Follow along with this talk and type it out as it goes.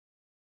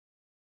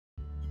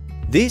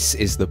This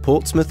is the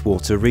Portsmouth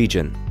Water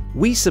region.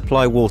 We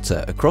supply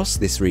water across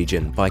this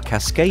region by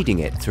cascading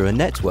it through a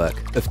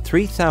network of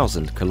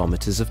 3,000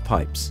 kilometres of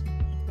pipes.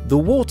 The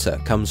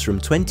water comes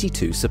from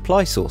 22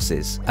 supply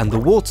sources, and the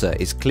water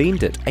is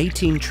cleaned at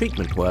 18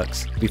 treatment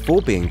works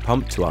before being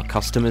pumped to our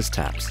customers'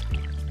 taps.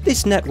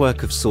 This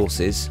network of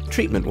sources,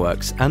 treatment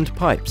works and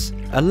pipes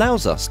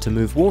allows us to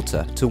move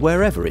water to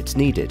wherever it's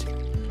needed.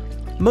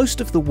 Most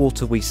of the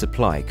water we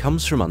supply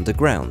comes from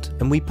underground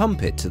and we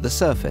pump it to the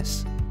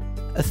surface.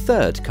 A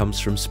third comes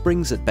from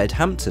springs at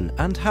Bedhampton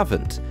and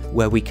Havant,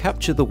 where we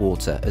capture the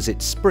water as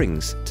it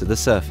springs to the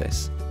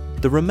surface.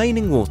 The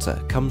remaining water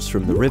comes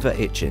from the River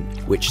Itchen,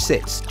 which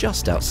sits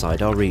just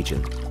outside our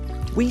region.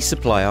 We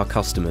supply our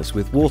customers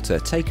with water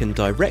taken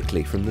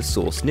directly from the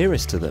source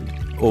nearest to them,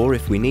 or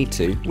if we need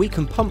to, we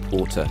can pump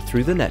water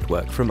through the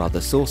network from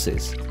other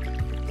sources.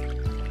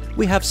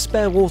 We have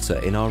spare water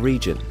in our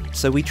region,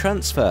 so we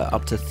transfer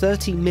up to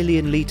 30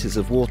 million litres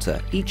of water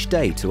each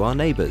day to our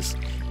neighbours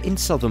in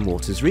Southern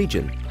Waters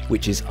region,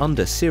 which is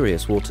under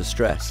serious water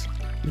stress.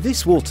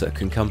 This water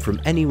can come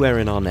from anywhere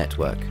in our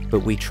network,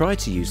 but we try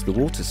to use the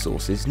water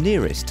sources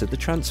nearest to the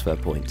transfer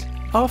point.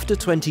 After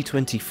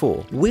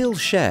 2024, we'll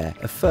share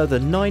a further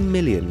 9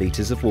 million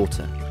litres of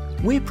water.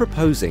 We're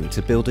proposing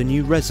to build a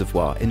new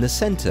reservoir in the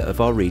centre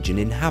of our region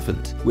in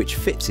Havant, which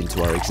fits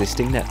into our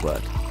existing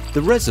network.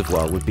 The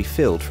reservoir would be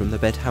filled from the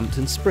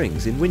Bedhampton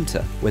Springs in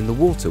winter, when the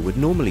water would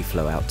normally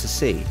flow out to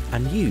sea,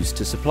 and used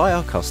to supply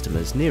our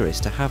customers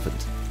nearest to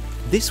Havant.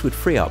 This would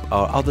free up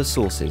our other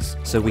sources,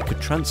 so we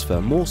could transfer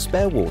more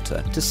spare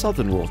water to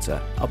Southern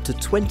Water, up to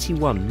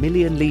 21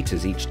 million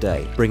litres each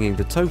day, bringing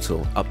the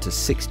total up to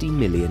 60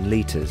 million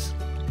litres.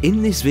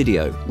 In this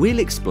video, we'll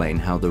explain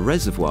how the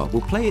reservoir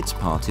will play its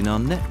part in our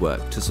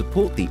network to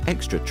support the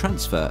extra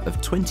transfer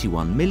of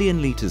 21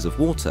 million litres of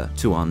water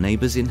to our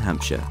neighbours in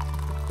Hampshire.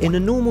 In a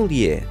normal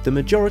year, the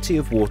majority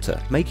of water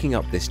making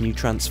up this new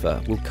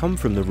transfer will come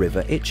from the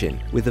River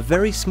Itchen, with a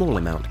very small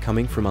amount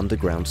coming from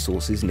underground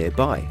sources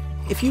nearby.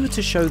 If you were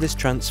to show this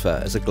transfer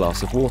as a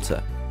glass of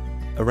water,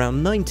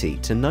 around 90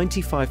 to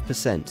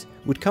 95%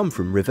 would come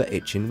from River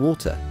Itchen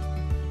water.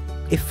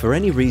 If for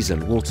any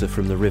reason water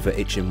from the River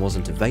Itchen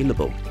wasn't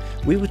available,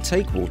 we would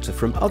take water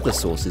from other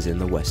sources in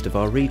the west of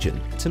our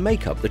region to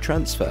make up the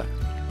transfer.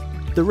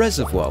 The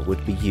reservoir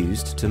would be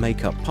used to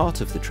make up part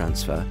of the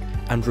transfer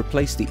and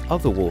replace the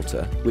other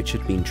water which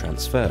had been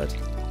transferred.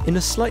 In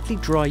a slightly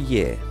dry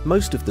year,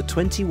 most of the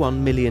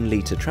 21 million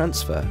litre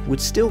transfer would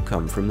still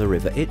come from the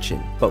River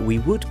Itchen, but we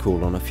would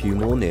call on a few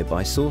more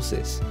nearby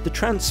sources. The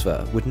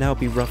transfer would now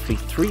be roughly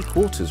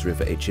 3/4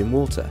 River Itchen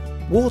water.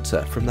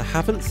 Water from the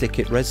Havant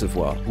Thicket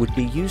Reservoir would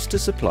be used to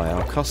supply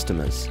our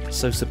customers,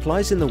 so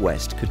supplies in the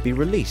west could be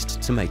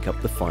released to make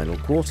up the final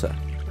quarter.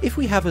 If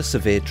we have a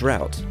severe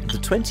drought, the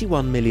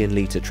 21 million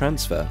litre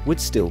transfer would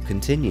still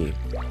continue.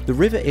 The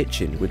River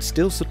Itchen would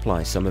still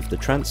supply some of the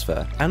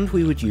transfer, and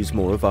we would use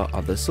more of our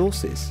other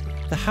sources.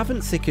 The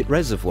Havant Thicket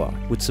Reservoir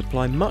would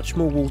supply much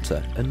more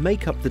water and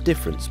make up the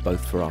difference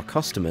both for our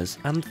customers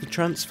and the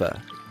transfer.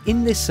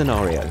 In this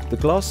scenario, the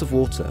glass of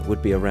water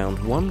would be around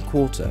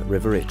 1/4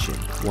 River Itchen,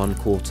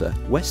 1/4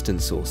 western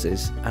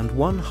sources, and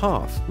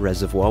 1/2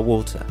 reservoir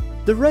water.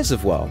 The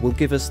reservoir will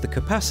give us the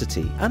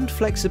capacity and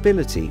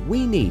flexibility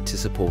we need to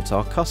support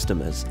our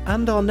customers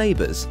and our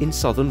neighbours in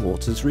Southern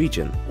Waters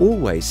region,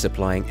 always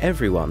supplying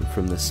everyone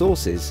from the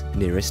sources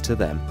nearest to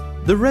them.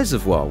 The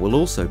reservoir will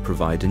also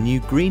provide a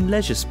new green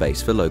leisure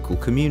space for local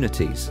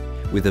communities,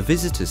 with a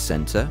visitors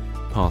centre,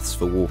 paths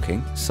for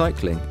walking,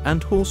 cycling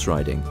and horse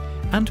riding,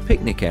 and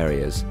picnic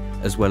areas,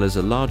 as well as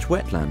a large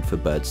wetland for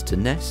birds to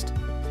nest,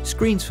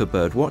 screens for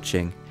bird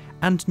watching,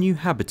 and new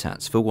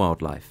habitats for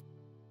wildlife.